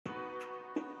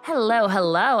Hello,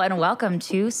 hello, and welcome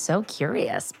to So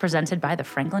Curious, presented by the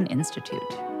Franklin Institute.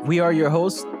 We are your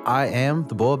hosts. I am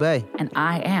the Bull Bay. And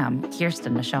I am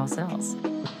Kirsten Michelle Sills.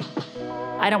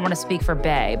 I don't want to speak for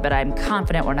Bay, but I'm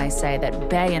confident when I say that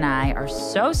Bay and I are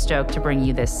so stoked to bring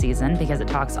you this season because it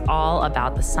talks all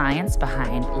about the science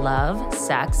behind love,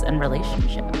 sex, and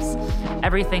relationships.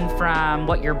 Everything from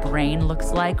what your brain looks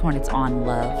like when it's on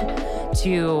love,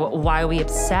 to why we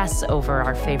obsess over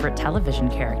our favorite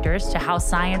television characters, to how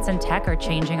science and tech are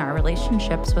changing our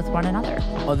relationships with one another.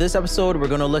 On this episode, we're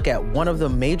going to look at one of the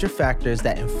major factors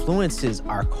that influences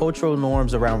our cultural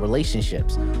norms around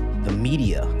relationships, the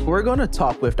media. We're going to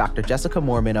talk with Dr. Jessica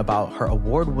Moorman about her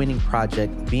award-winning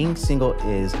project, Being Single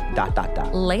Is...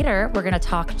 Later, we're going to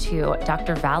talk to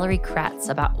Dr. Valerie Kretz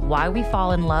about why we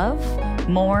fall in love,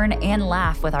 mourn, and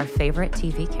laugh with our favorite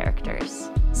TV characters.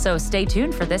 So stay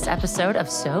tuned for this episode of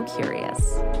So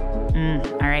Curious.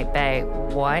 All right, Bay,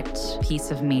 what piece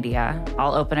of media,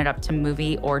 I'll open it up to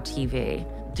movie or TV,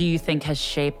 do you think has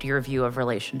shaped your view of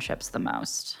relationships the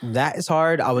most? That is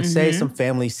hard. I would say some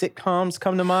family sitcoms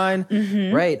come to mind.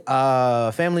 Right.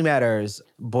 Family Matters,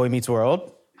 Boy Meets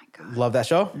World. My God. Love that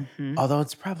show. Although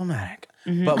it's problematic.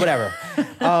 But whatever.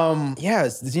 Sitcoms,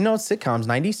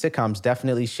 90s sitcoms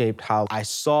definitely shaped how I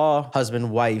saw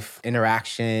husband-wife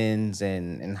interactions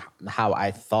and how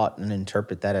I thought and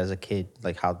interpret that as a kid,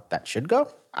 like how that should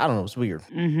go. I don't know, it's weird.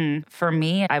 For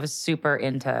me, I was super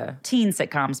into teen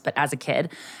sitcoms, but as a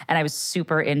kid. And I was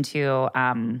super into,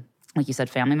 like you said,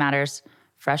 Family Matters,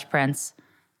 Fresh Prince,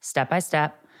 Step by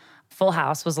Step. Full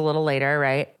House was a little later,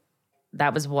 right?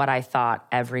 That was what I thought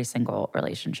every single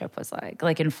relationship was like.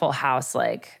 Like in Full House,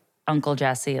 like Uncle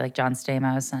Jesse, like John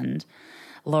Stamos and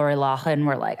Lori Loughlin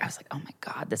were like, I was like, oh my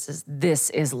God, this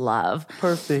is love.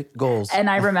 Perfect goals. And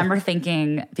I remember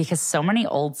thinking, because so many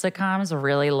old sitcoms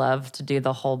really love to do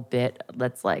the whole bit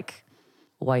that's like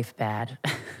wife bad.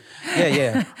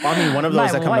 Yeah. Well, I mean, one of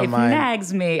those that come to mind. My wife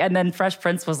nags me. And then Fresh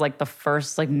Prince was like the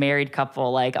first like married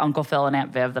couple, like Uncle Phil and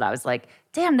Aunt Viv, that I was like,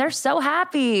 damn, they're so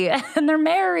happy and they're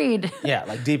married. Yeah,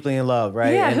 like deeply in love,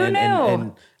 right? Yeah, who knew?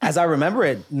 And as I remember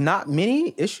it, not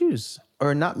many issues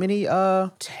or not many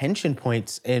tension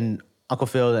points in Uncle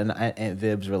Phil and Aunt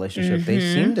Viv's relationship. They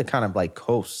seem to kind of like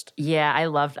coast. Yeah,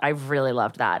 I really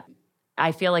loved that.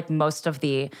 I feel like most of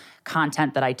the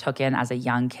content that I took in as a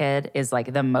young kid is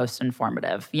like the most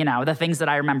informative. You know, the things that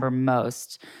I remember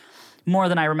most, more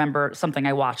than I remember something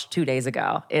I watched 2 days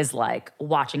ago, is like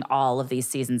watching all of these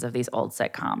seasons of these old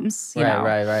sitcoms.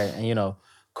 Right. And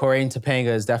Corey and Topanga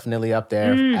is definitely up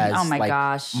there as oh my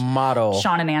gosh. model.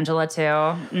 Sean and Angela too.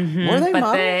 Were they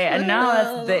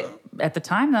models? At the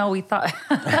time though, we thought,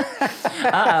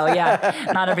 yeah,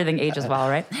 not everything ages well,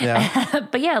 right? Yeah.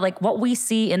 But yeah, like what we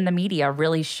see in the media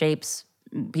really shapes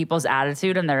people's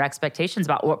attitude and their expectations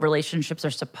about what relationships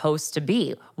are supposed to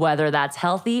be, whether that's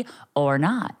healthy or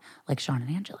not, like Sean and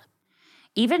Angela.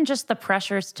 Even just the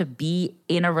pressures to be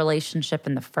in a relationship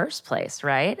in the first place,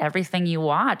 right? Everything you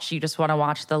watch, you just want to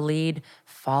watch the lead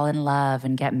fall in love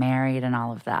and get married and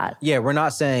all of that. Yeah, we're not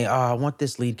saying, I want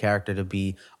this lead character to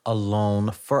be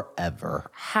alone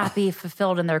forever. Happy,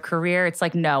 fulfilled in their career. It's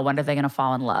like, no, when are they going to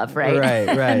fall in love, right? Right.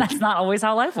 And that's not always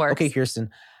how life works. Okay, Kirsten,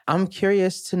 I'm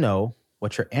curious to know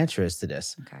what your answer is to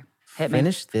this. Okay, hit me.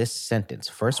 Finish this sentence.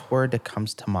 First word that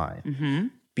comes to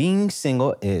mind. Being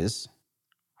single is...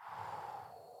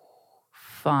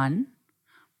 fun,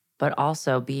 but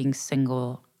also being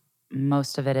single,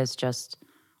 most of it is just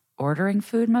ordering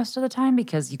food most of the time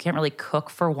because you can't really cook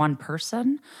for one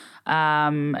person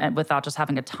and without just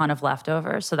having a ton of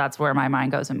leftovers. So that's where my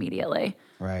mind goes immediately.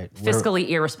 Right. Fiscally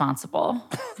irresponsible.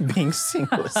 Being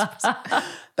single is...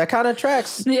 that kind of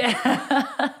tracks.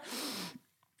 Yeah.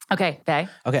 Okay, Bay.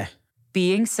 Okay.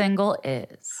 Being single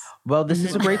is... Well, this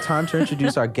is a great time to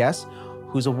introduce our guest,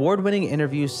 whose award-winning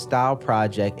interview style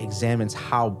project examines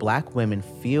how Black women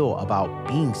feel about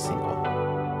being single.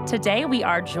 Today, we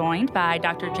are joined by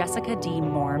Dr. Jessica D.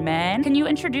 Moorman. Can you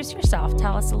introduce yourself?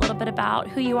 Tell us a little bit about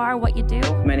who you are, what you do.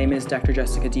 My name is Dr.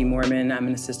 Jessica D. Moorman. I'm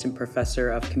an assistant professor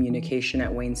of communication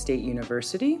at Wayne State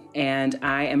University, and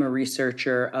I am a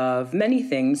researcher of many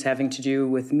things having to do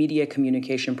with media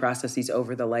communication processes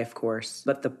over the life course.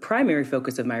 But the primary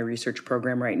focus of my research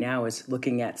program right now is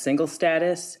looking at single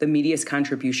status, the media's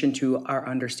contribution to our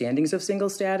understandings of single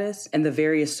status, and the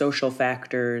various social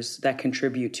factors that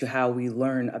contribute to how we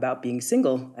learn about being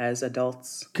single as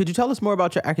adults. Could you tell us more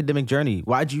about your academic journey?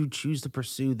 Why'd you choose to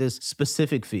pursue this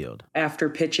specific field? After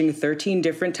pitching 13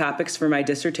 different topics for my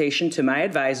dissertation to my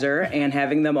advisor and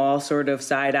having them all sort of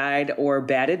side-eyed or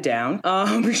batted down,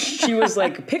 she was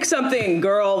like, pick something,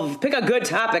 girl, pick a good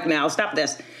topic now, stop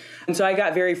this. And so I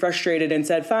got very frustrated and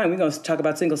said, fine, we're going to talk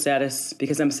about single status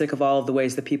because I'm sick of all of the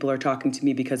ways that people are talking to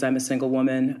me because I'm a single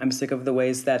woman. I'm sick of the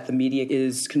ways that the media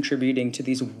is contributing to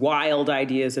these wild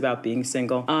ideas about being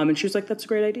single. And she was like, that's a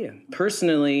great idea.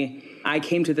 Personally, I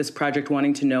came to this project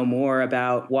wanting to know more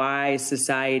about why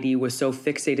society was so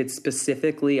fixated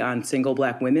specifically on single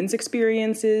Black women's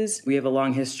experiences. We have a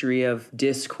long history of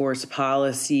discourse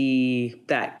policy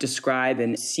that describe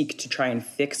and seek to try and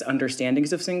fix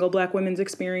understandings of single Black women's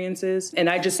experiences. And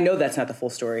I just know that's not the full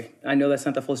story. I know that's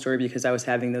not the full story because I was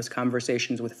having those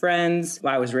conversations with friends.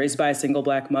 I was raised by a single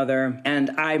Black mother, and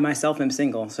I myself am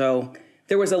single. So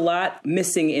there was a lot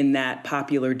missing in that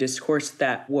popular discourse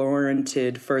that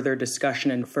warranted further discussion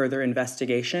and further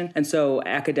investigation. And so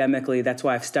academically, that's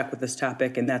why I've stuck with this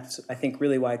topic. And that's, I think,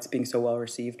 really why it's being so well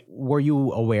received. Were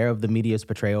you aware of the media's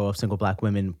portrayal of single Black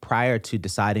women prior to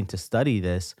deciding to study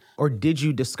this? Or did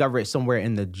you discover it somewhere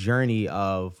in the journey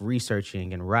of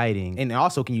researching and writing? And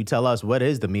also, can you tell us what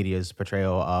is the media's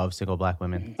portrayal of single Black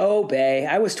women? Oh, bae.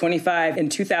 I was 25 in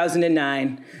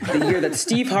 2009, the year that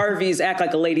Steve Harvey's Act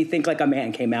Like a Lady, Think Like a Man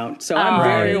came out. So I'm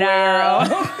very aware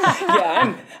of,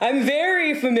 I'm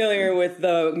very familiar with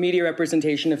the media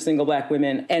representation of single Black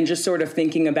women and just sort of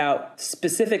thinking about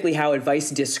specifically how advice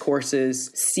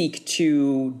discourses seek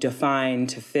to define,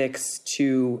 to fix,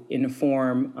 to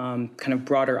inform kind of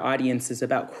broader audiences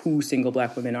about who single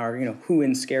Black women are, who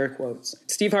in scare quotes.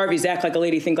 Steve Harvey's Act Like a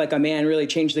Lady, Think Like a Man really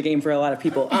changed the game for a lot of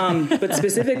people. But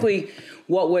specifically,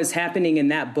 what was happening in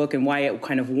that book and why it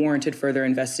kind of warranted further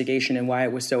investigation and why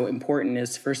it was so important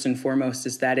is, first and foremost,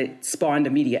 is that it spawned a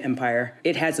media empire.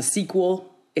 It has a sequel.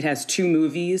 It has 2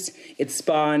 movies. It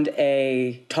spawned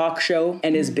a talk show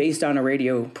and is based on a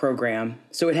radio program.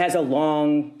 So it has a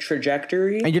long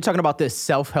trajectory. And you're talking about this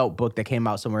self-help book that came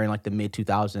out somewhere in like the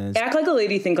mid-2000s. Act Like a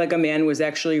Lady, Think Like a Man was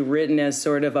actually written as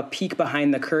sort of a peek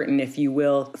behind the curtain, if you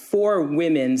will, for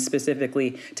women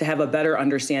specifically to have a better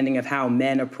understanding of how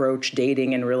men approach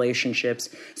dating and relationships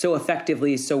so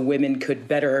effectively so women could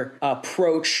better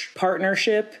approach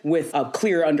partnership with a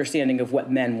clear understanding of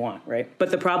what men want, right?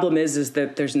 But the problem is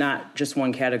that there's not just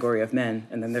one category of men,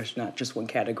 and then there's not just one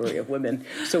category of women.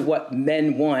 So what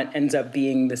men want ends up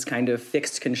being this kind of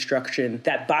fixed construction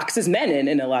that boxes men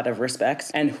in a lot of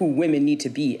respects, and who women need to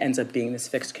be ends up being this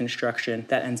fixed construction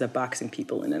that ends up boxing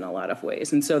people in a lot of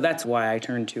ways. And so that's why I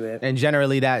turned to it. And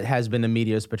generally that has been the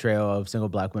media's portrayal of single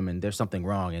Black women. There's something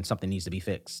wrong and something needs to be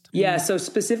fixed. Yeah, so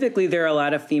specifically there are a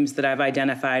lot of themes that I've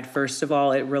identified. First of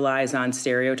all, it relies on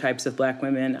stereotypes of Black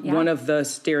women. Yeah. One of the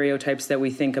stereotypes that we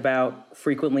think about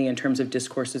frequently in terms of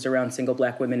discourses around single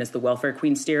Black women is the welfare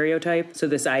queen stereotype. So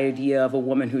this idea of a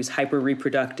woman who's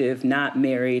hyper-reproductive, not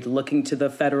married, looking to the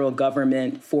federal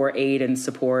government for aid and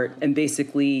support, and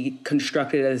basically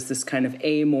constructed as this kind of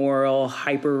amoral,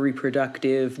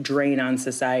 hyper-reproductive drain on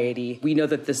society. We know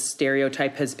that this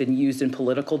stereotype has been used in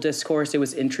political discourse. It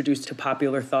was introduced to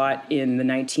popular thought in the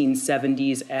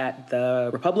 1970s at the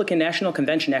Republican National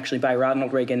Convention, actually by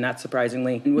Ronald Reagan, not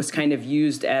surprisingly, and was kind of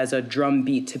used as a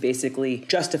drumbeat to basically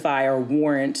justify or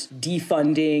warrant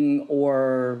defunding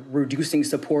or reducing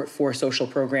support for social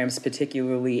programs,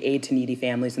 particularly aid to needy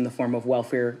families in the form of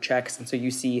welfare checks. And so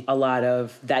you see a lot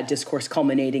of that discourse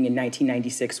culminating in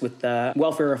 1996 with the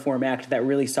Welfare Reform Act that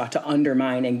really sought to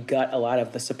undermine and gut a lot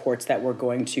of the supports that were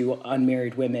going to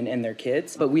unmarried women and their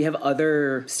kids. But we have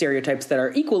other stereotypes that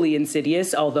are equally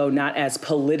insidious, although not as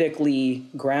politically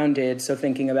grounded. So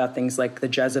thinking about things like the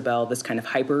Jezebel, this kind of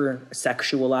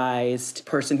hyper-sexualized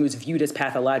person who's viewed as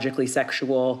pathologically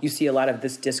sexual. You see a lot of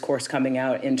this discourse coming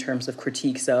out in terms of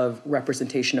critiques of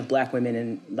representation of Black women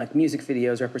in like music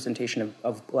videos, representation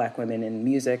of Black women in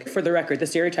music. For the record, the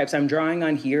stereotypes I'm drawing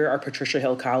on here are Patricia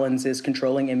Hill Collins's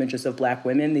controlling images of Black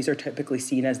women. These are typically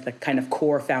seen as the kind of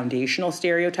core foundational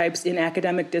stereotypes in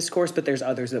academic discourse, but there's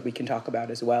others that we can talk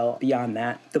about as well beyond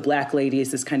that. The Black lady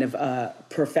is this kind of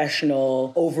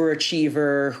professional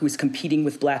overachiever who's competing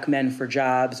with Black men for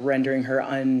jobs, rendering her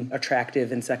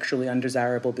unattractive and sexually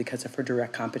undesirable because of her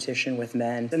direct competition with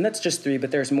men. And that's just 3,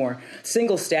 but there's more.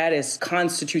 Single status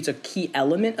constitutes a key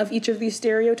element of each of these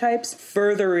stereotypes,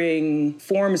 furthering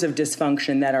forms of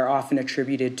dysfunction that are often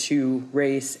attributed to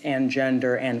race and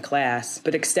gender and class,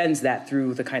 but extends that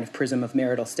through the kind of prism of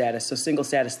marital status. So single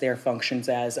status there functions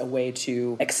as a way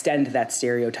to extend that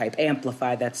stereotype,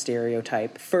 amplify that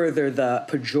stereotype, further the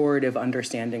pejorative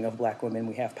understanding of Black women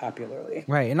we have popularly.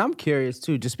 Right, and I'm curious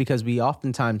too, just because we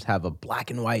oftentimes have a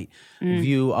black and white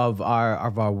view of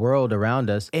our world around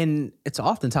us. And it's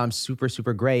oftentimes super,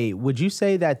 super gray. Would you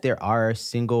say that there are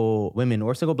single women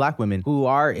or single Black women who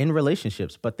are in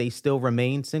relationships, but they still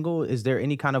remain single? Is there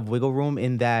any kind of wiggle room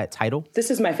in that title? This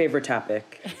is my favorite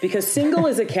topic because single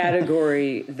is a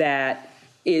category that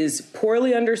is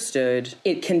poorly understood.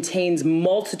 It contains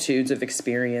multitudes of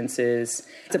experiences.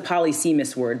 It's a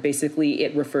polysemous word. Basically,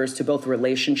 it refers to both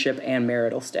relationship and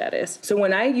marital status. So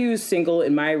when I use single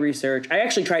in my research, I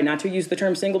actually try not to use the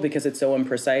term single because it's so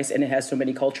imprecise and it has so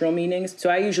many cultural meanings.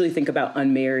 So I usually think about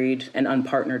unmarried and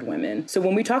unpartnered women. So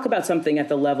when we talk about something at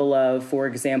the level of, for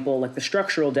example, like the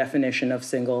structural definition of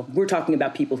single, we're talking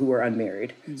about people who are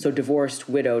unmarried. So divorced,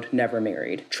 widowed, never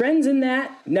married. Trends in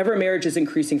that, never marriage is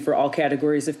increasing for all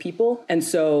categories of people. And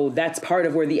so that's part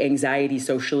of where the anxiety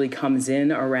socially comes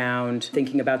in around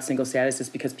thinking about single status, is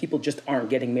because people just aren't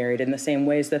getting married in the same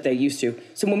ways that they used to.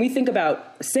 So when we think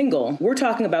about single, we're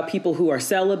talking about people who are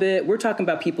celibate. We're talking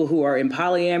about people who are in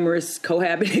polyamorous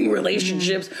cohabiting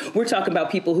relationships. We're talking about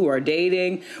people who are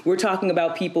dating. We're talking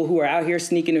about people who are out here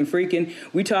sneaking and freaking.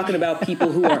 We're talking about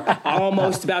people who are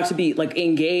almost about to be like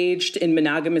engaged in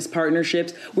monogamous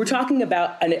partnerships. We're talking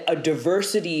about a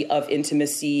diversity of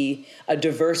intimacy, a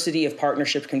diversity of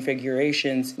partnership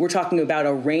configurations. We're talking about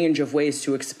a range of ways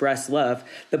to express love.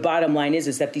 The bottom line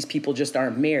is that these people just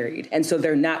aren't married. And so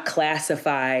they're not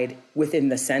classified within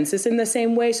the census in the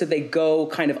same way. So they go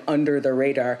kind of under the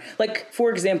radar. Like, for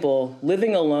example,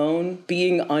 living alone,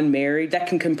 being unmarried, that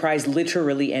can comprise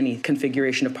literally any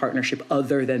configuration of partnership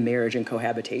other than marriage and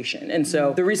cohabitation. And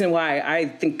so the reason why I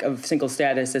think of single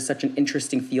status as such an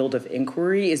interesting field of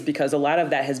inquiry is because a lot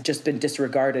of that has just been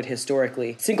disregarded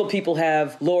historically. Single people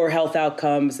have lower health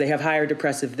outcomes, they have higher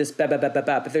depressive,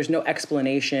 but there's no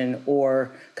explanation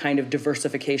or kind of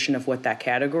diversification of what that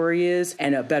category is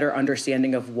and a better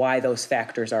understanding of why those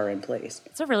factors are in place.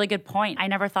 It's a really good point. I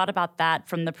never thought about that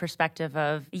from the perspective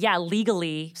of,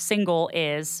 legally single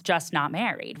is just not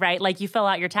married, right? Like you fill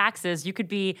out your taxes, you could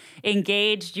be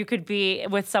engaged, you could be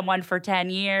with someone for 10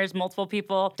 years, multiple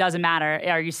people, doesn't matter.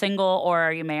 Are you single or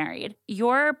are you married?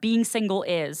 Your Being Single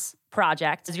Is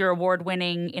project is your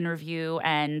award-winning interview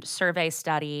and survey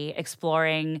study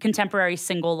exploring contemporary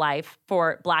single life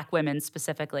for Black women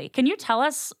specifically. Can you tell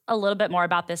us a little bit more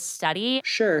about this study?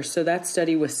 Sure. So that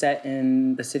study was set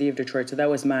in the city of Detroit. So that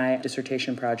was my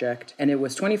dissertation project. And it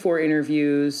was 24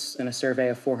 interviews and a survey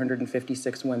of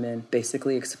 456 women,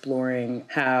 basically exploring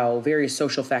how various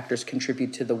social factors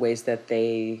contribute to the ways that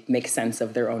they make sense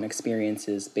of their own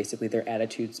experiences, basically their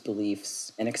attitudes,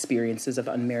 beliefs, and experiences of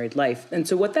unmarried life. And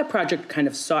so what that project kind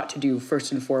of sought to do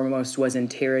first and foremost was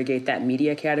interrogate that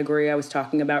media category I was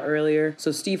talking about earlier.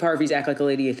 So Steve Harvey's Act Like a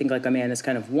Lady, I Think Like a Man is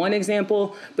kind of one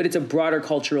example, but it's a broader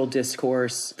cultural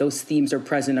discourse. Those themes are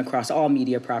present across all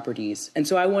media properties. And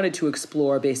so I wanted to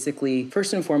explore basically,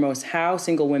 first and foremost, how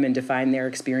single women define their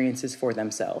experiences for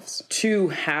themselves. Two,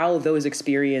 how those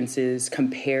experiences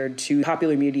compared to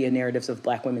popular media narratives of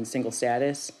Black women's single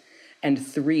status. And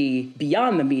three,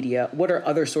 beyond the media, what are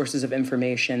other sources of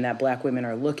information that Black women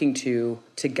are looking to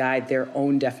guide their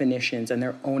own definitions and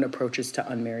their own approaches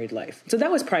to unmarried life? So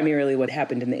that was primarily what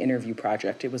happened in the interview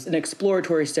project. It was an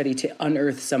exploratory study to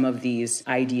unearth some of these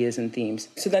ideas and themes.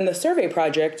 So then the survey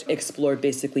project explored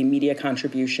basically media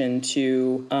contribution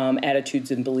to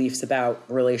attitudes and beliefs about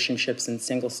relationships and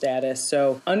single status.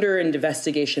 So under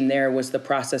investigation there was the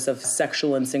process of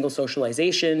sexual and single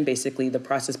socialization, basically the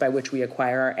process by which we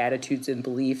acquire our attitudes and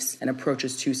beliefs and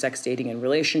approaches to sex, dating, and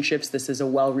relationships. This is a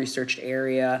well-researched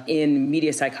area in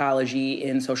media psychology,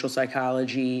 in social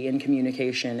psychology, in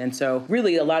communication. And so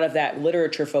really a lot of that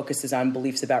literature focuses on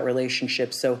beliefs about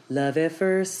relationships. So love at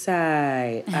first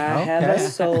sight, I have a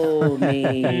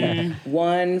soulmate,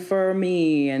 one for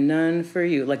me and none for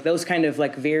you. Like those kind of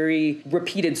like very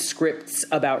repeated scripts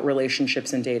about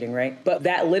relationships and dating, right? But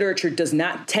that literature does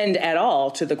not tend at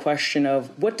all to the question of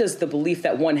what does the belief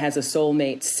that one has a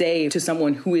soulmate say to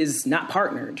someone who is not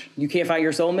partnered. You can't find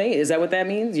your soulmate? Is that what that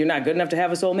means? You're not good enough to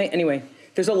have a soulmate? Anyway,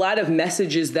 there's a lot of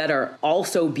messages that are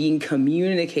also being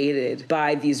communicated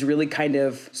by these really kind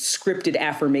of scripted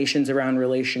affirmations around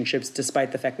relationships,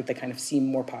 despite the fact that they kind of seem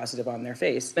more positive on their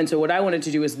face. And so what I wanted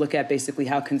to do is look at basically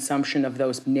how consumption of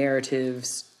those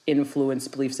narratives influence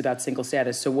beliefs about single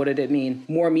status. So what did it mean?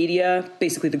 More media,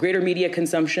 basically the greater media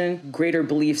consumption, greater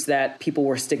beliefs that people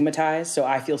were stigmatized. So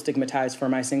I feel stigmatized for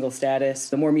my single status.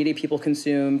 The more media people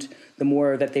consumed, the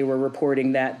more that they were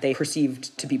reporting that they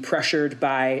perceived to be pressured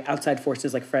by outside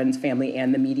forces like friends, family,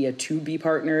 and the media to be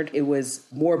partnered. It was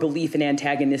more belief in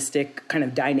antagonistic kind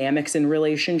of dynamics in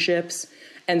relationships.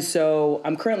 And so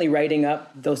I'm currently writing up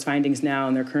those findings now,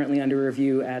 and they're currently under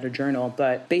review at a journal.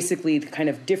 But basically, the kind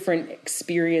of different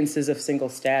experiences of single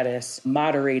status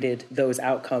moderated those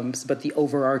outcomes. But the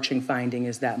overarching finding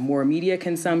is that more media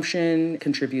consumption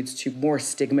contributes to more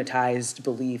stigmatized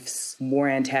beliefs, more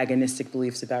antagonistic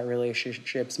beliefs about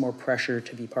relationships, more pressure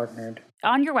to be partnered.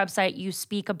 On your website, you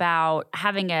speak about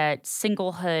having a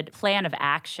singlehood plan of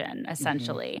action,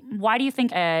 essentially. Mm-hmm. Why do you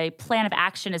think a plan of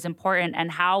action is important, and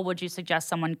how would you suggest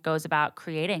someone goes about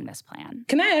creating this plan?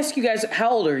 Can I ask you guys, how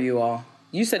old are you all?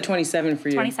 You said 27 for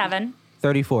you. 27.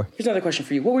 34. Here's another question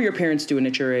for you. What were your parents doing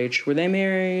at your age? Were they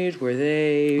married? Were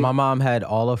they... My mom had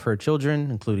all of her children,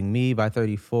 including me, by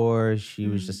 34. She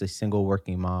was just a single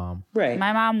working mom. Right.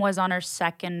 My mom was on her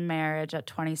second marriage at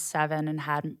 27 and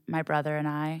had my brother and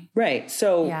I. Right.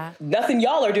 So nothing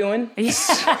y'all are doing.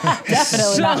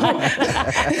 Definitely not.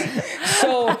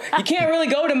 So you can't really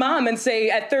go to mom and say,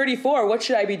 at 34, what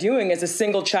should I be doing as a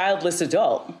single childless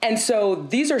adult? And so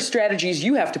these are strategies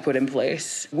you have to put in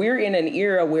place. We're in an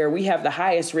era where we have the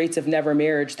highest rates of never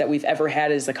marriage that we've ever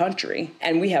had as a country.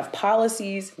 And we have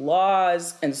policies,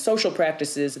 laws, and social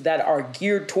practices that are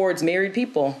geared towards married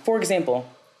people. For example,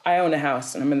 I own a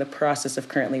house and I'm in the process of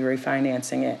currently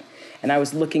refinancing it. And I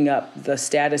was looking up the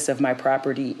status of my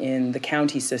property in the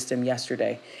county system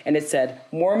yesterday. And it said,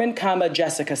 Mormon,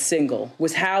 Jessica single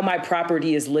was how my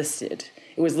property is listed.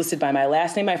 It was listed by my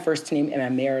last name, my first name, and my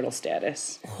marital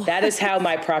status. That is how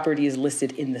my property is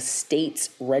listed in the state's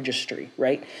registry,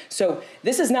 right? So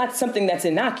this is not something that's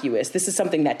innocuous. This is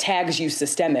something that tags you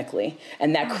systemically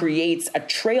and that creates a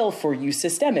trail for you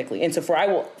systemically. And so I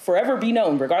will forever be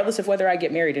known, regardless of whether I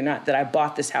get married or not, that I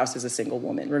bought this house as a single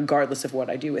woman, regardless of what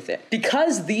I do with it.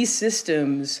 Because these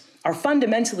systems are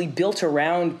fundamentally built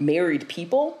around married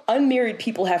people, unmarried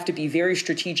people have to be very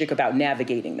strategic about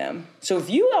navigating them. So if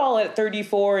you all at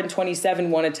 34 and 27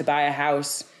 wanted to buy a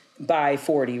house by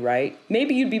 40, right?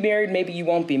 Maybe you'd be married, maybe you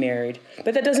won't be married.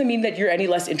 But that doesn't mean that you're any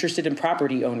less interested in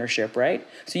property ownership, right?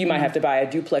 So you might have to buy a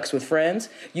duplex with friends.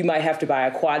 You might have to buy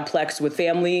a quadplex with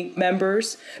family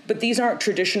members. But these aren't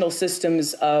traditional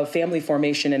systems of family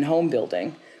formation and home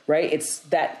building, right? It's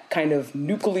that kind of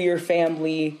nuclear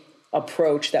family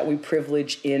approach that we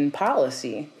privilege in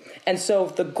policy. And so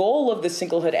the goal of the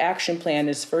Singlehood Action Plan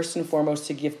is first and foremost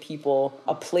to give people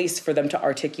a place for them to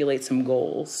articulate some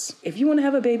goals. If you want to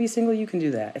have a baby single, you can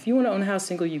do that. If you want to own a house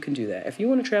single, you can do that. If you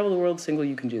want to travel the world single,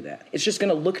 you can do that. It's just going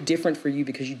to look different for you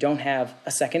because you don't have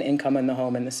a second income in the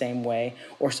home in the same way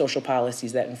or social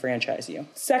policies that enfranchise you.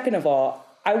 Second of all,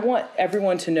 I want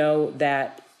everyone to know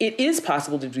that it is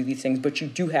possible to do these things, but you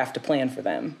do have to plan for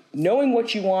them. Knowing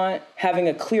what you want, having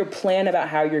a clear plan about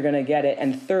how you're going to get it,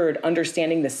 and third,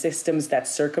 understanding the systems that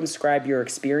circumscribe your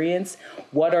experience.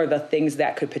 What are the things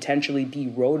that could potentially be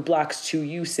roadblocks to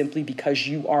you simply because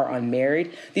you are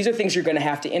unmarried? These are things you're going to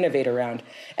have to innovate around.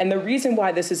 And the reason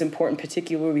why this is important,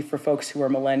 particularly for folks who are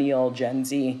millennial, Gen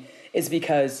Z, is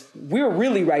because we're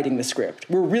really writing the script.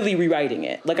 We're really rewriting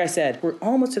it. Like I said, we're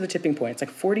almost to the tipping point. It's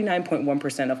like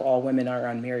 49.1% of all women are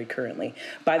unmarried currently.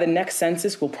 By the next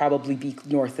census, we'll probably be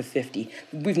north of 50.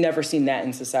 We've never seen that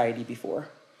in society before.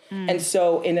 And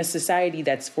so in a society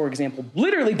that's, for example,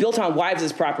 literally built on wives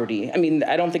as property, I mean,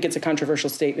 I don't think it's a controversial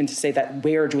statement to say that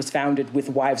marriage was founded with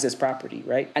wives as property,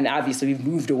 right? And obviously we've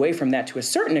moved away from that to a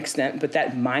certain extent, but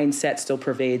that mindset still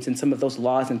pervades and some of those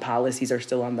laws and policies are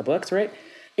still on the books, right?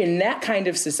 In that kind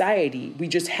of society, we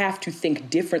just have to think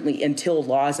differently until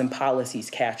laws and policies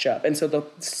catch up. And so the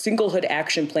Singlehood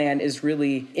Action Plan is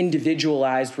really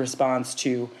individualized response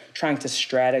to trying to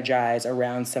strategize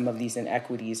around some of these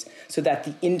inequities so that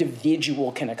the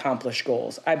individual can accomplish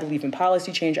goals. I believe in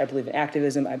policy change. I believe in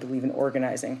activism. I believe in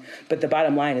organizing. But the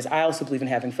bottom line is I also believe in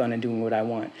having fun and doing what I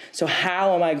want. So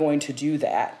how am I going to do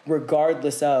that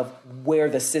regardless of where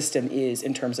the system is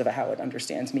in terms of how it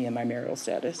understands me and my marital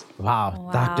status? Wow.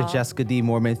 Dr. Jessica D.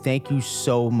 Moorman, thank you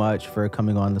so much for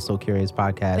coming on the So Curious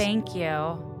podcast. Thank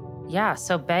you. Yeah,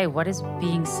 so Bae, what is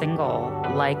being single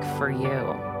like for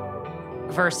you?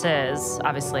 Versus,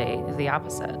 obviously, the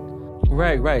opposite.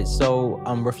 Right. So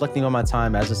I'm reflecting on my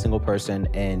time as a single person,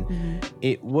 and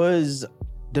it was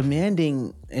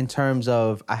demanding in terms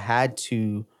of I had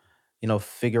to,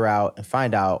 figure out and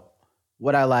find out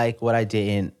what I like, what I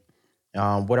didn't,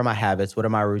 what are my habits, what are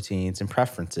my routines and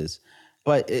preferences.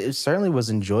 But it certainly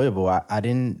was enjoyable. I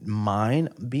didn't mind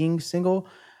being single.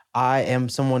 I am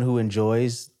someone who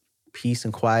enjoys peace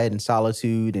and quiet and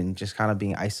solitude and just kind of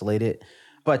being isolated.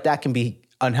 But that can be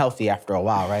unhealthy after a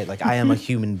while, right? Like I am a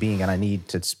human being and I need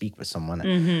to speak with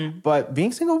someone. But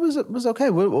being single was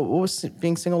okay. What was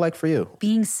being single like for you?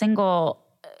 Being single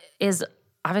is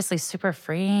obviously super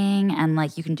freeing and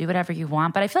like you can do whatever you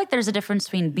want. But I feel like there's a difference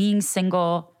between being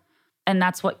single and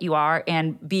that's what you are,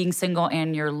 and being single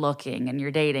and you're looking and you're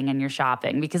dating and you're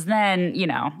shopping, because then, you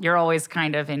know, you're always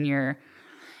kind of in your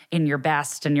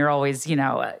best, and you're always, you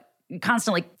know,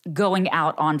 constantly going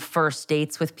out on first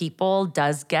dates with people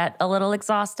does get a little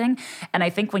exhausting. And I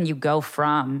think when you go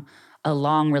from a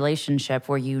long relationship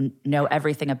where you know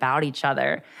everything about each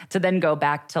other to then go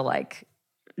back to like,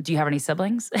 do you have any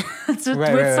siblings? With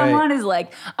someone is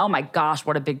like, oh my gosh,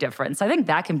 what a big difference. I think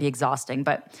that can be exhausting.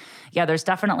 But yeah, there's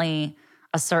definitely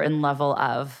a certain level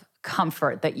of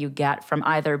comfort that you get from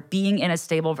either being in a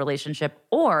stable relationship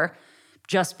or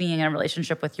just being in a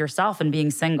relationship with yourself and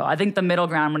being single. I think the middle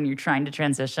ground when you're trying to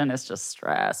transition is just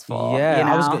stressful.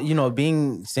 Yeah, you know,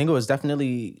 being single is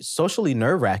definitely socially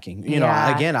nerve-wracking. You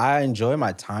know, again, I enjoy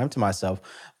my time to myself,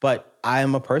 but I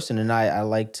am a person and I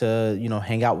like to, you know,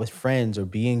 hang out with friends or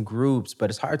be in groups, but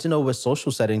it's hard to know what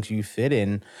social settings you fit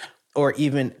in or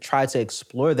even try to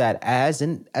explore that as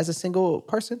a single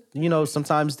person. You know,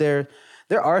 sometimes there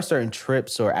are certain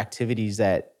trips or activities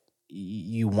that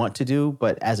you want to do,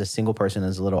 but as a single person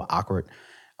is a little awkward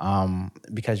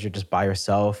because you're just by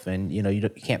yourself and, you know, you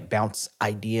can't bounce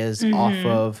ideas off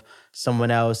of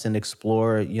someone else and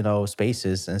explore, you know,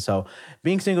 spaces. And so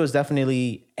being single is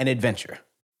definitely an adventure.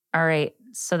 All right.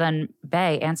 So then,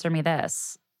 Bae, answer me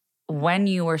this. When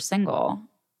you were single,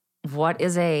 what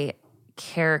is a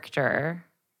character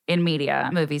in media,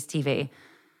 movies, TV,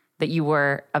 that you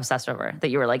were obsessed over, that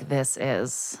you were like, this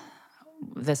is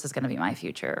going to be my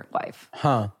future wife?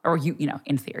 Or you know,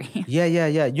 in theory.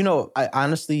 Yeah. You know, I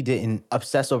honestly didn't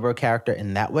obsess over a character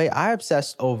in that way. I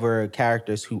obsessed over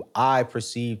characters who I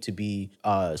perceived to be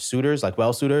suitors, like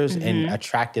well-suitors, and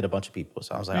attracted a bunch of people.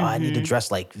 So I was like, oh, I need to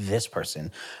dress like this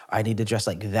person. I need to dress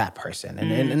like that person.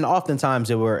 And oftentimes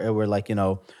it were like, you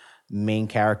know, main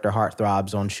character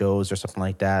heartthrobs on shows or something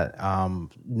like that.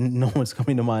 No one's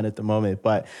coming to mind at the moment,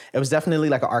 but it was definitely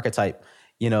like an archetype.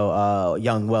 You know,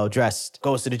 young, well-dressed,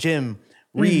 goes to the gym,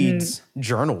 reads,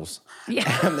 journals.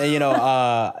 Yeah. And, you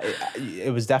know,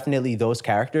 it was definitely those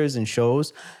characters and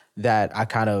shows that I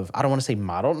don't want to say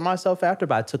modeled myself after,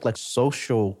 but I took like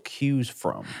social cues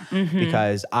from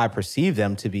because I perceived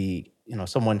them to be, you know,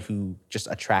 someone who just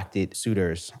attracted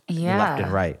suitors left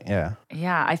and right. Yeah.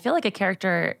 Yeah. I feel like a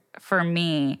character for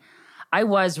me, I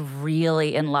was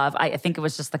really in love. I think it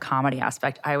was just the comedy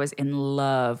aspect. I was in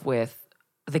love with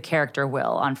the character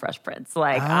Will on Fresh Prince.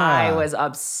 Like, I was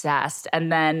obsessed.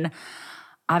 And then,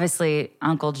 obviously,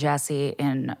 Uncle Jesse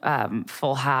in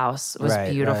Full House was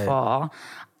beautiful. Right.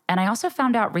 And I also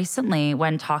found out recently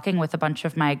when talking with a bunch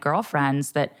of my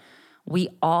girlfriends that we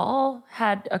all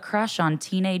had a crush on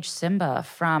teenage Simba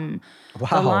from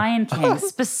The Lion King,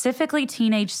 specifically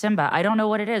teenage Simba. I don't know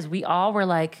what it is. We all were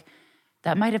like,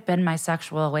 that might have been my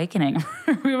sexual awakening.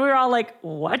 We were all like,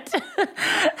 what?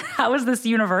 How is this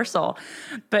universal?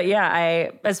 But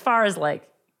yeah, as far as like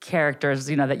characters,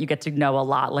 you know, that you get to know a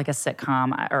lot, like a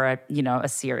sitcom or a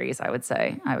series, I would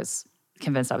say. I was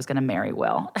convinced I was going to marry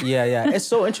Will. Yeah. It's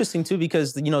so interesting too,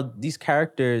 because, you know, these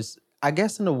characters, I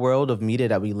guess in the world of media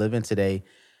that we live in today,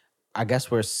 I guess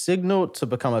we're signaled to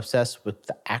become obsessed with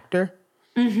the actor.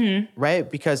 Right?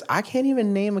 Because I can't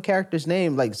even name a character's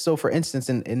name. Like, so for instance,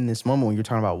 in this moment when you're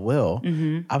talking about Will,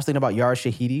 I was thinking about Yara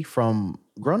Shahidi from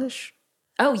Grownish.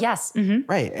 Oh, yes.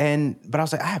 Right. But I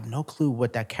was like, I have no clue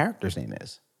what that character's name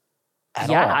is. At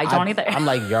all. I don't either. I'm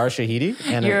like Yara Shahidi.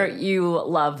 And you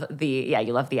love the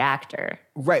actor.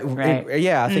 Right.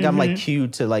 Yeah. I think I'm like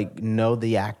cued to like know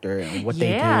the actor and what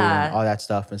they do and all that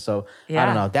stuff. And so I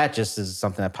don't know. That just is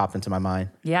something that popped into my mind.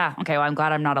 Yeah. Okay. Well, I'm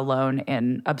glad I'm not alone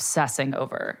in obsessing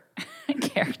over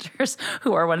characters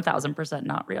who are 1000%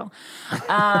 not real.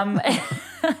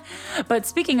 But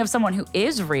speaking of someone who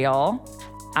is real,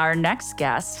 our next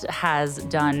guest has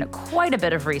done quite a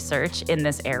bit of research in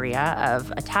this area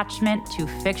of attachment to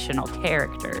fictional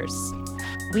characters.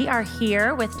 We are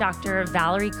here with Dr.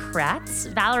 Valerie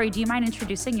Kretz. Valerie, do you mind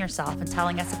introducing yourself and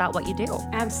telling us about what you do?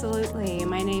 Absolutely.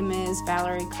 My name is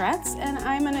Valerie Kretz, and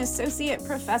I'm an associate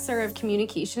professor of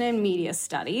communication and media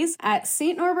studies at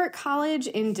St. Norbert College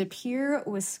in De Pere,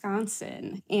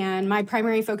 Wisconsin. And my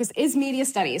primary focus is media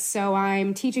studies. So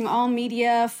I'm teaching all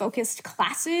media-focused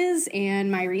classes, and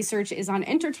my research is on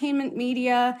entertainment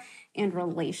media and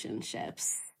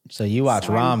relationships. So you watch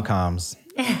rom-coms.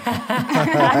 Well,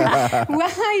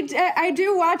 I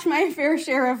do watch my fair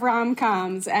share of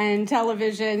rom-coms and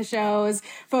television shows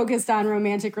focused on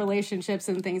romantic relationships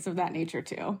and things of that nature,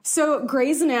 too. So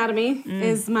Grey's Anatomy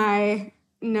is my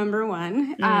number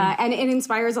one, and it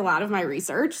inspires a lot of my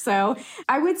research. So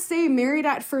I would say Married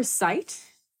at First Sight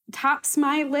tops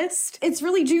my list. It's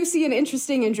really juicy and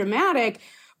interesting and dramatic.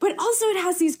 But also it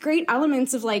has these great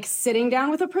elements of like sitting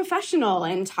down with a professional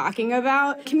and talking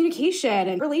about communication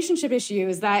and relationship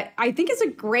issues that I think is a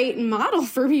great model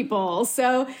for people.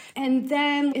 So, and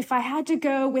then if I had to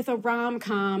go with a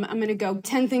rom-com, I'm going to go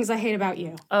 10 Things I Hate About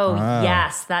You. Oh,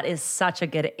 yes. That is such a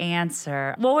good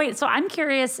answer. Well, wait, so I'm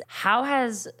curious, how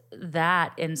has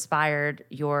that inspired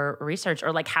your research?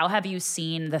 Or like, how have you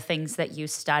seen the things that you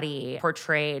study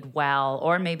portrayed well,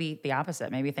 or maybe the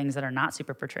opposite, maybe things that are not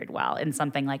super portrayed well in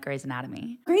something like Grey's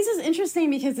Anatomy? Grey's is interesting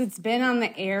because it's been on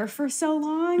the air for so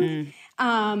long.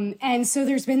 And so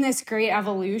there's been this great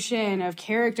evolution of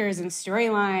characters and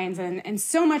storylines and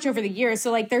so much over the years.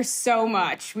 So like there's so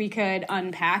much we could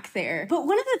unpack there. But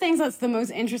one of the things that's the most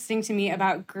interesting to me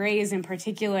about Grey's in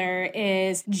particular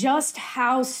is just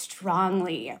how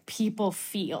strongly people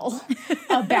feel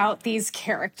about these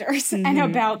characters and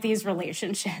about these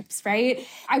relationships, right?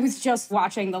 I was just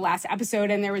watching the last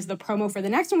episode and there was the promo for the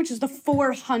next one, which is the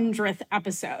 400th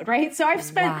episode, right? So I've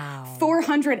spent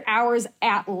 400 hours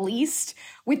at least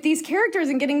with these characters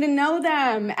and getting to know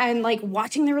them and like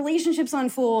watching their relationships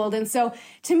unfold. And so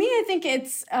to me, I think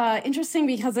it's interesting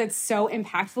because it's so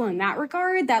impactful in that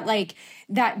regard, that like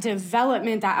that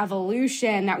development, that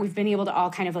evolution, that we've been able to all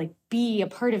kind of like be a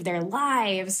part of their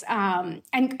lives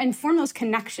and form those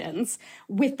connections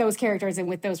with those characters and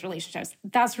with those relationships.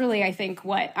 That's really, I think,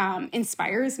 what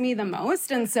inspires me the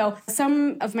most. And so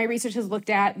some of my research has looked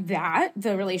at that,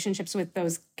 the relationships with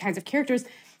those kinds of characters.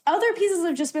 Other pieces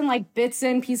have just been like bits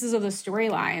and pieces of the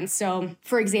storyline. So,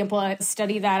 for example, a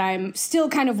study that I'm still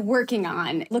kind of working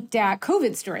on looked at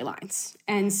COVID storylines.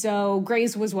 And so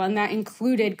Grey's was one that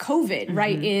included COVID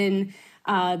right in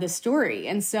the story.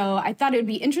 And so I thought it would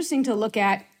be interesting to look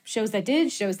at shows that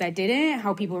did, shows that didn't,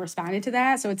 how people responded to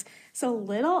that. So it's a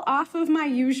little off of my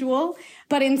usual,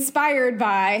 but inspired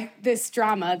by this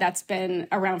drama that's been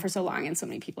around for so long and so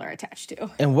many people are attached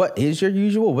to. And what is your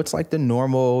usual? What's like the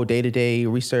normal day-to-day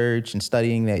research and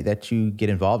studying that you get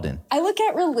involved in? I look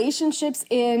at relationships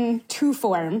in two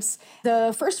forms.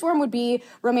 The first form would be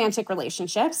romantic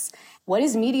relationships. What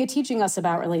is media teaching us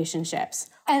about relationships?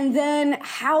 And then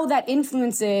how that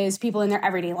influences people in their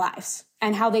everyday lives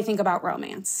and how they think about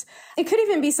romance. It could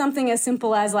even be something as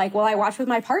simple as like, well, I watch with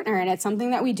my partner and it's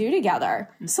something that we do together.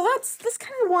 So that's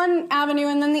kind of one avenue.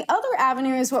 And then the other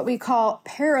avenue is what we call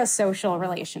parasocial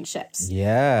relationships.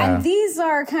 Yeah. And these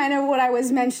are kind of what I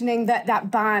was mentioning,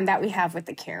 that bond that we have with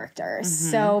the characters.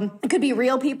 So it could be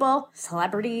real people,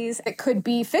 celebrities. It could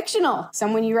be fictional,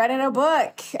 someone you read in a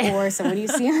book or someone you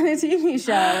see on a TV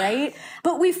show, right?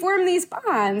 But we form these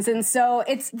bonds. And so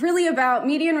it's really about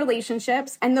media and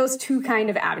relationships and those two kind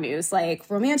of avenues, like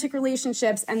romantic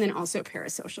relationships and then also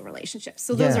parasocial relationships.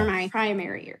 So those are my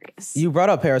primary areas. You brought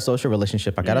up parasocial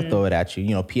relationship. I got to throw it at you.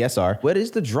 You know, PSR. What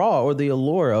is the draw or the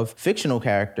allure of fictional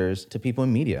characters to people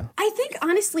in media? I think,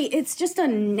 honestly, it's just a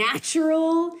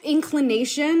natural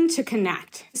inclination to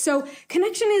connect. So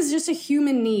connection is just a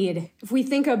human need. If we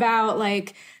think about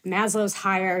like Maslow's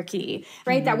hierarchy,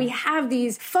 right? That we have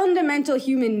these fundamental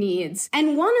human needs.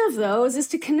 And one of those is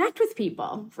to connect with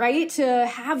people, right? To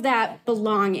have that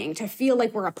belonging, to feel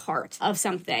like we're a part of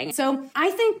something. So I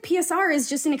think PSR is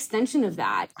just an extension of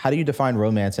that. How do you define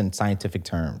romance in scientific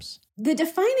terms? The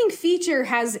defining feature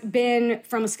has been,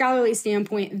 from a scholarly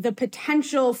standpoint, the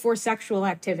potential for sexual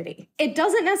activity. It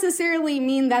doesn't necessarily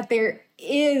mean that there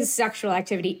is sexual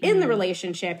activity in the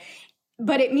relationship,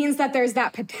 but it means that there's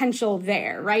that potential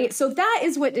there, right? So that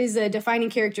is what is a defining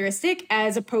characteristic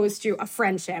as opposed to a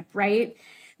friendship, right?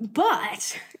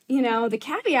 But, you know, the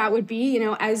caveat would be, you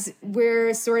know, as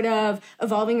we're sort of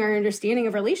evolving our understanding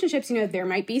of relationships, you know, there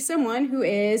might be someone who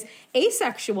is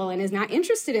asexual and is not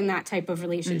interested in that type of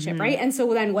relationship, right? And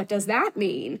so then what does that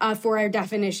mean for our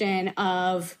definition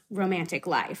of romantic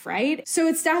life, right? So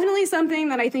it's definitely something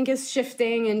that I think is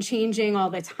shifting and changing all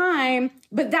the time,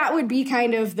 but that would be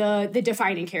kind of the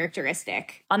defining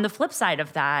characteristic. On the flip side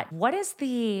of that, what is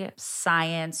the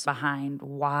science behind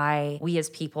why we as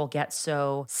people get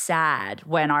so sad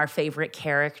when our favorite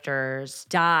characters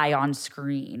die on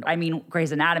screen? I mean,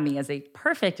 Grey's Anatomy is a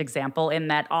perfect example in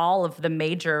that all of the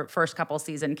major first couple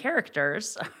season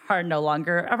characters are no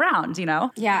longer around, you know?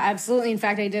 Yeah, absolutely. In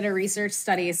fact, I did a research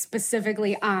study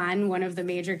specifically on one of the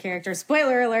major characters.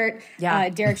 Spoiler alert,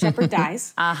 Derek Shepherd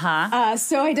dies.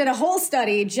 So I did a whole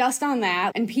study just on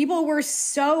that, and people were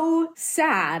so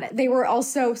sad. They were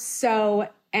also so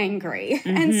angry.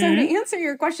 And so to answer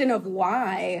your question of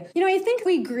why, I think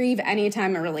we grieve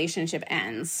anytime a relationship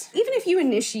ends. Even if you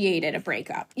initiated a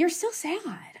breakup, you're still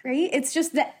sad, right? It's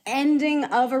just the ending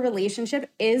of a relationship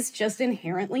is just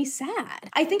inherently sad.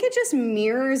 I think it just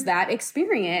mirrors that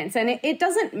experience. And it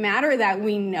doesn't matter that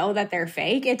we know that they're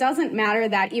fake. It doesn't matter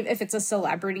that if it's a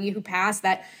celebrity who passed,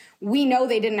 that we know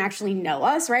they didn't actually know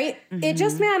us, right? It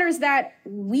just matters that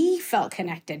we felt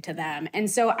connected to them. And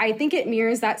so I think it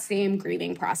mirrors that same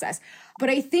grieving process. But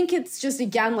I think it's just,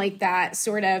 again, like that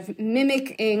sort of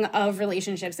mimicking of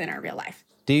relationships in our real life.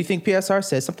 Do you think PSR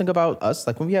says something about us?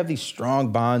 Like when we have these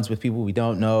strong bonds with people we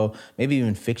don't know, maybe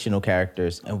even fictional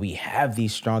characters, and we have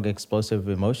these strong explosive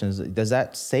emotions, does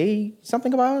that say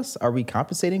something about us? Are we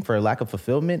compensating for a lack of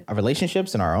fulfillment of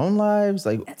relationships in our own lives?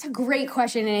 That's a great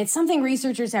question, and it's something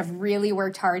researchers have really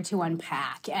worked hard to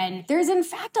unpack. And there's, in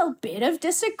fact, a bit of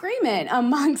disagreement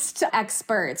amongst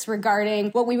experts regarding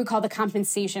what we would call the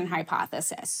compensation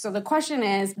hypothesis. So the question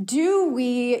is, do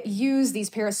we use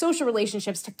these parasocial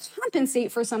relationships to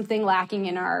compensate for something lacking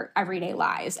in our everyday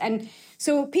lives? And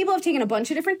so people have taken a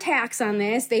bunch of different tacks on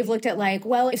this. They've looked at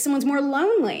if someone's more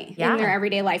lonely in their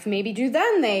everyday life, maybe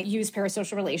then they use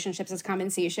parasocial relationships as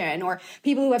compensation, or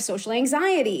people who have social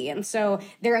anxiety. And so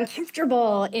they're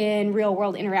uncomfortable in real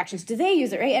world interactions. Do they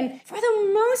use it, right? And for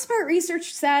the most part,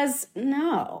 research says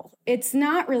no. It's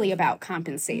not really about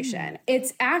compensation.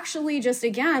 It's actually just,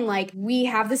 again, we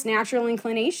have this natural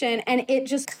inclination and it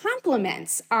just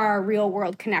complements our real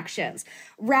world connections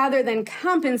rather than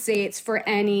compensates for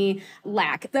any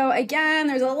lack. Though, again,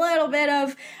 there's a little bit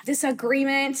of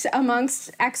disagreement amongst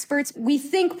experts. We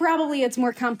think probably it's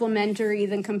more complementary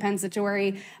than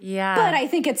compensatory. Yeah. But I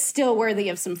think it's still worthy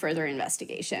of some further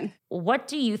investigation. What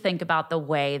do you think about the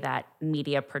way that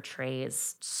media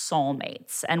portrays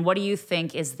soulmates? And what do you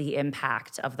think is the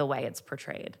impact of the way it's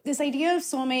portrayed? This idea of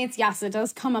soulmates, yes, it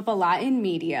does come up a lot in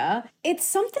media. It's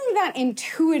something that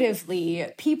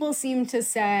intuitively people seem to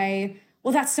say,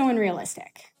 well, that's so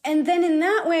unrealistic. And then in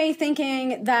that way,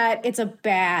 thinking that it's a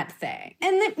bad thing.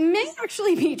 And it may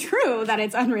actually be true that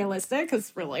it's unrealistic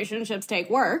because relationships take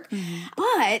work.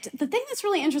 But the thing that's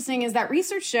really interesting is that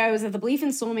research shows that the belief in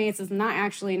soulmates is not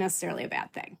actually necessarily a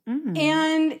bad thing.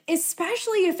 And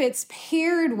especially if it's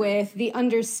paired with the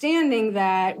understanding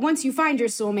that once you find your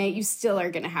soulmate, you still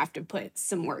are going to have to put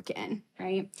some work in,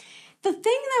 right? The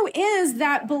thing, though, is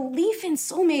that belief in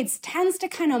soulmates tends to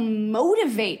kind of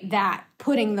motivate that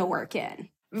putting the work in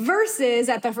versus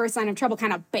at the first sign of trouble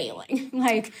kind of bailing.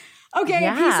 Okay,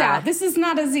 peace out. This is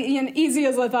not as easy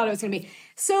as I thought it was going to be.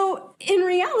 So in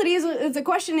reality, the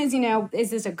question is, is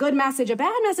this a good message, a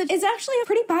bad message? It's actually a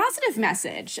pretty positive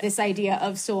message, this idea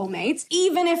of soulmates,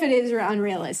 even if it is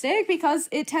unrealistic, because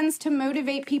it tends to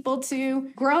motivate people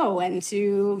to grow and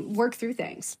to work through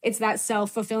things. It's that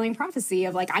self-fulfilling prophecy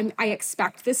of I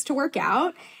expect this to work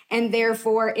out, and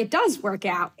therefore it does work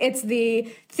out. It's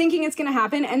the thinking it's going to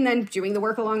happen and then doing the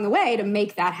work along the way to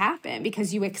make that happen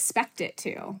because you expect it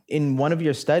to. In one of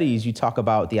your studies, you talk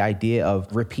about the idea of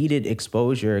repeated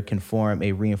exposure can form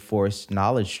a reinforced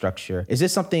knowledge structure. Is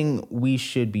this something we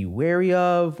should be wary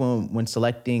of when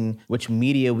selecting which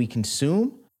media we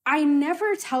consume? I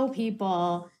never tell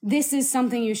people this is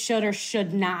something you should or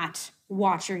should not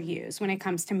watch or use when it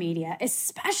comes to media,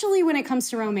 especially when it comes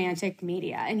to romantic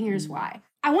media. And here's why.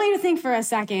 I want you to think for a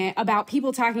second about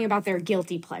people talking about their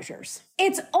guilty pleasures.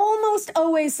 It's almost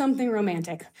always something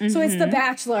romantic. So it's The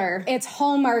Bachelor, it's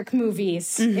Hallmark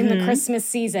movies in the Christmas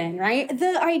season, right?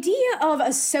 The idea of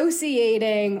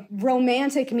associating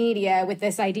romantic media with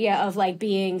this idea of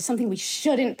being something we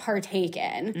shouldn't partake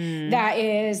in, that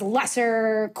is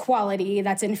lesser quality,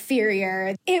 that's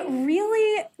inferior, it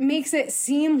really makes it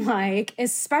seem like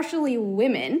especially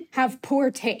women have poor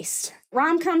taste.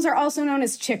 Rom-coms are also known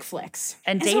as chick flicks.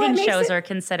 And dating shows are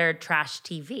considered trash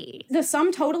TV. The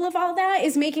sum total of all that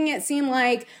is making it seem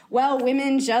like,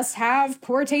 women just have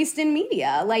poor taste in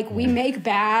media. We make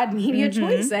bad media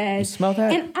choices. You smell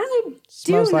that? And I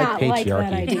do not like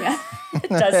that idea. It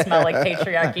does smell like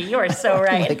patriarchy. You are so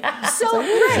right. So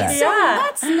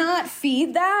let's not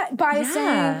feed that by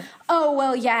saying,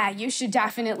 you should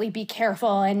definitely be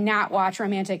careful and not watch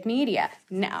romantic media.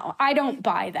 No, I don't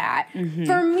buy that.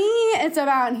 For me, it's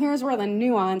about, and here's where the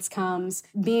nuance comes,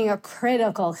 being a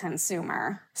critical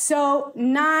consumer. So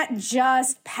not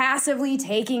just passively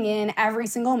taking in every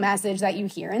single message that you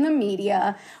hear in the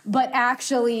media, but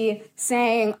actually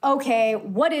saying, okay,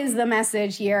 what is the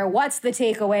message here? What's the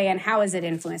takeaway and how how is it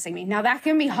influencing me? Now, that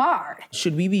can be hard.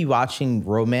 Should we be watching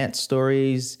romance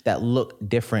stories that look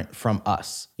different from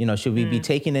us? Should we be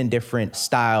taking in different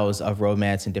styles of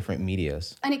romance in different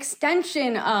medias? An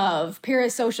extension of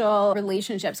parasocial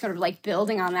relationships, kind of like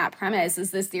building on that premise,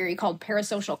 is this theory called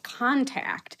parasocial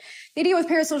contact. The idea with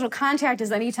parasocial contact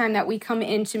is anytime that we come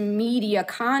into media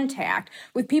contact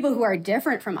with people who are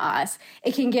different from us,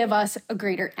 it can give us a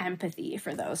greater empathy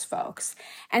for those folks.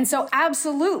 And so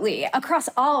absolutely, across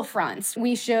all fronts,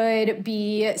 we should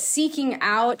be seeking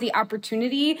out the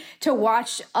opportunity to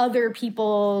watch other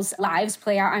people's lives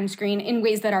play out on screen in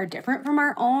ways that are different from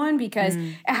our own, because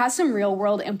it has some real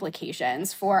world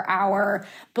implications for our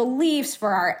beliefs,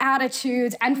 for our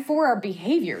attitudes, and for our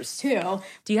behaviors too.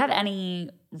 Do you have any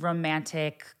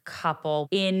romantic couple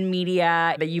in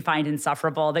media that you find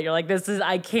insufferable, that you're like,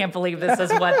 I can't believe this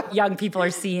is what young people are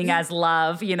seeing as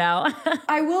love,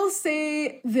 I will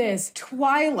say this,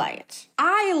 Twilight.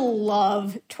 I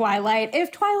love Twilight.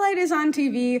 If Twilight is on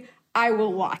TV, I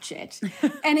will watch it.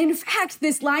 And in fact,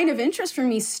 this line of interest for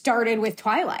me started with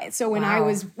Twilight. So when I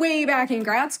was way back in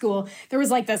grad school, there was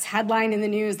like this headline in the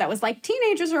news that was like,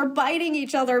 teenagers are biting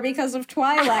each other because of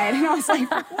Twilight. And I was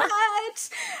like, what?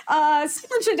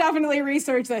 Someone should definitely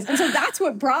research this. And so that's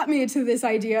what brought me to this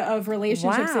idea of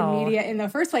relationships in media in the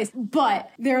first place.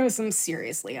 But there was some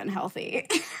seriously unhealthy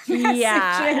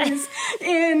messages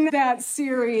in that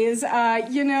series.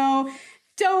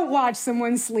 Don't watch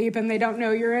someone sleep and they don't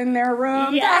know you're in their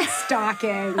room. Yeah. That's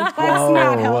stalking. That's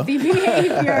not healthy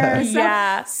behavior.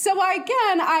 So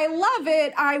again, I love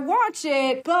it. I watch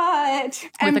it, but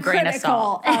I'm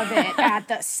critical of it at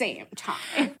the same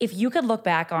time. If you could look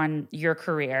back on your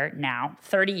career now,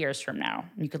 30 years from now,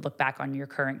 you could look back on your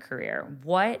current career,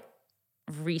 what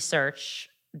research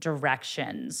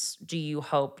directions do you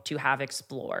hope to have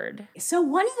explored? So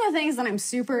one of the things that I'm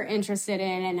super interested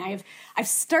in, and I've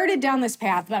started down this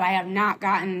path, but I have not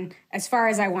gotten as far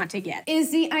as I want to get,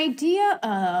 is the idea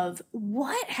of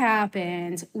what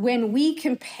happens when we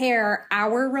compare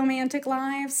our romantic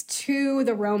lives to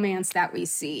the romance that we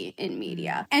see in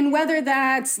media. And whether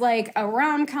that's like a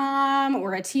rom-com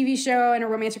or a TV show and a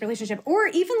romantic relationship, or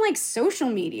even like social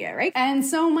media, right? And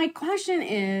so my question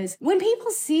is, when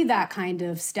people see that kind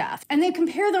of stuff and they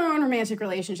compare their own romantic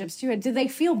relationships to it, do they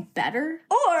feel better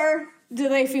or do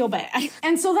they feel bad?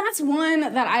 And so that's one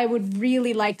that I would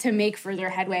really like to make further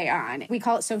headway on. We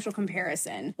call it social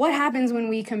comparison. What happens when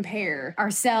we compare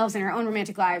ourselves and our own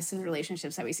romantic lives to the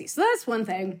relationships that we see? So that's one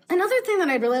thing. Another thing that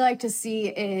I'd really like to see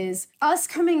is us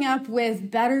coming up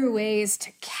with better ways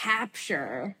to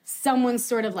capture someone's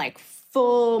sort of like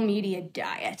full media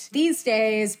diet. These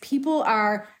days, people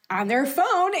are on their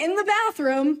phone in the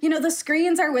bathroom. The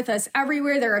screens are with us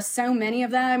everywhere. There are so many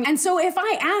of them. And so if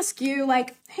I ask you,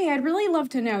 like, hey, I'd really love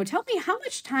to know, tell me, how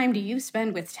much time do you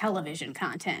spend with television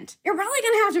content? You're probably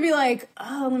going to have to be like,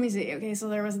 oh, let me see. Okay, so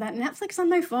there was that Netflix on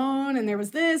my phone, and there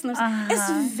was this, and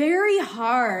It's very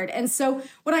hard. And so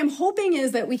what I'm hoping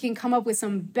is that we can come up with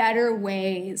some better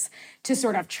ways to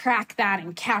sort of track that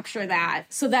and capture that,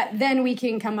 so that then we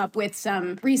can come up with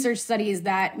some research studies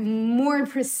that more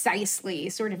precisely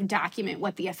sort of document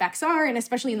what the effects are, and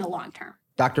especially in the long term.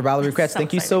 Dr. Valerie Kretz,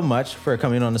 thank you so much for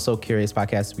coming on the So Curious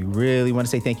podcast. We really want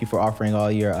to say thank you for offering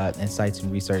all your insights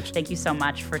and research. Thank you so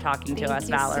much for talking to us,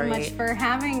 Valerie. Thank you so much for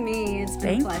having me. It's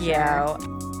been a pleasure. Thank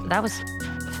you. That was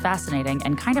fascinating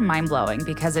and kind of mind-blowing,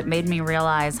 because it made me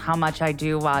realize how much I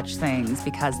do watch things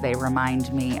because they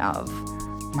remind me of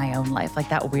my own life, like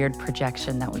that weird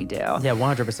projection that we do. Yeah,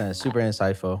 100%. Super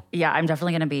insightful. Yeah, I'm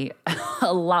definitely going to be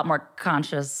a lot more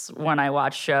conscious when I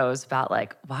watch shows about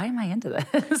like, why am I into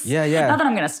this? Yeah. Not that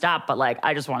I'm going to stop, but like,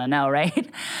 I just want to know, right?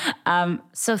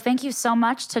 So thank you so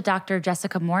much to Dr.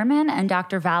 Jessica Moorman and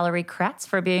Dr. Valerie Kretz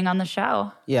for being on the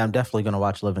show. Yeah, I'm definitely going to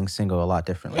watch Living Single a lot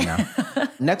differently now.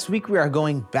 Next week, we are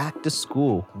going back to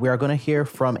school. We are going to hear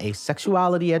from a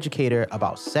sexuality educator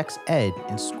about sex ed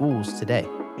in schools today.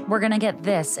 We're going to get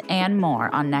this and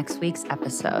more on next week's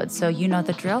episode. So you know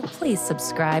the drill. Please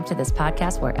subscribe to this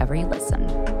podcast wherever you listen.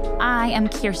 I am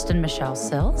Kirsten Michelle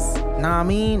Sills.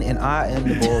 Namin, and I am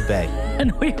the Bull Bay.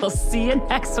 And we will see you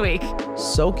next week.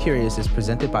 So Curious is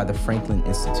presented by the Franklin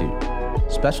Institute.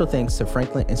 Special thanks to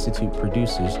Franklin Institute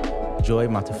producers Joy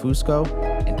Montefusco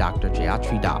and Dr.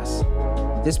 Jayatri Das.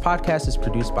 This podcast is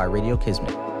produced by Radio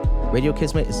Kismet. Radio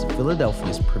Kismet is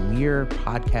Philadelphia's premier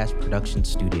podcast production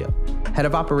studio. Head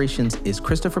of operations is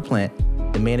Christopher Plant.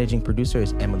 The managing producer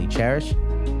is Emily Cherish.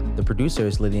 The producer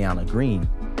is Liliana Green.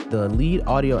 The lead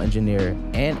audio engineer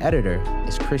and editor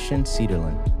is Christian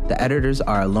Cederlin. The editors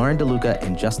are Lauren DeLuca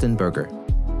and Justin Berger.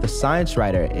 The science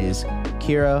writer is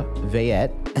Kira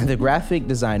Vayette, and the graphic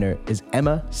designer is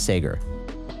Emma Sager.